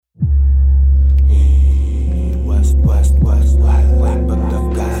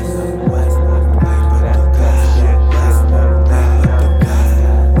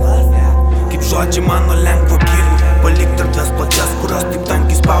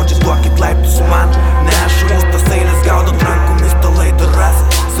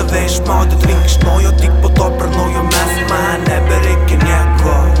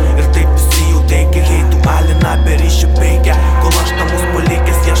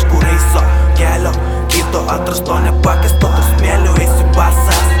antras to nepakės, to tarp smėlio eisiu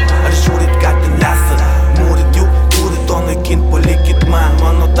basas. Ar žiūrit, ką ten lesat? Mūrit jų, turit to naikint, palikit man.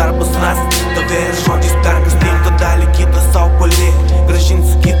 Mano darbas rast tave ir žodžiais perkastinto dalį, kitą sau palik,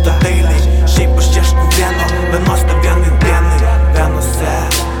 grąžinsiu kitą dailiai. Šiaip aš ieškau vienos ta vienai dienai. Vienose,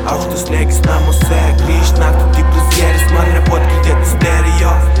 aukštas lėgis namuose, grįžt naktį tikras gėris, man nebuvo girdėti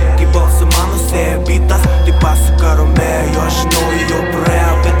stereo. Kai balsą mano sėja bitas, tai pasaka Romeo. Aš žinau, jau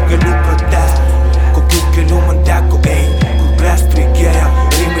praėjo, bet galiu pratęst. Kokių kelių man teko eit, kur bręst reikėjo.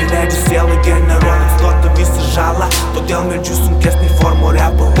 Rimai leidžia sielą generuojant stotą visą žalą, todėl meldžiu sunkesnį formų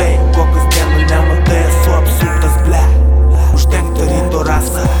repo. Tai, ko kasdienų nematai, esu apsuptas, ble. Uždengta ryto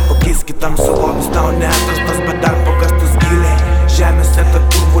rasa, pakeisk kitam salovis, tau neatrastas, bet dar pakastas giliai. Žemėse tarp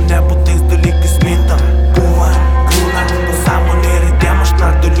turvų nebūtais dalykais mintam. Pūva, griūna, pasąmonė ir įdėm aš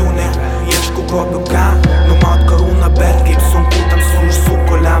nardo liūnė. Ieškau grobio kam, numaut karūną, bet kaip sunku tamsu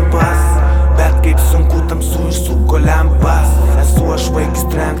išsuko lempas. Bet kaip sunku tamsu išsuko lempas. Esu aš vaikis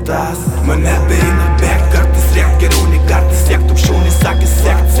trenktas. Mane beina bėgt, kartais rėkt, geriau nei kartais siekt. Aukščiau nei sakė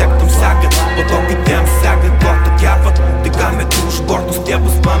sekt, sektam sekant, po to kitiems sekant, kortą kepat. Tai ką metu už kortus,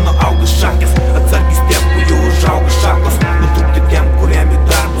 tėvas mano auga šakės. Atsargiai stiepu, jau užauga šakos.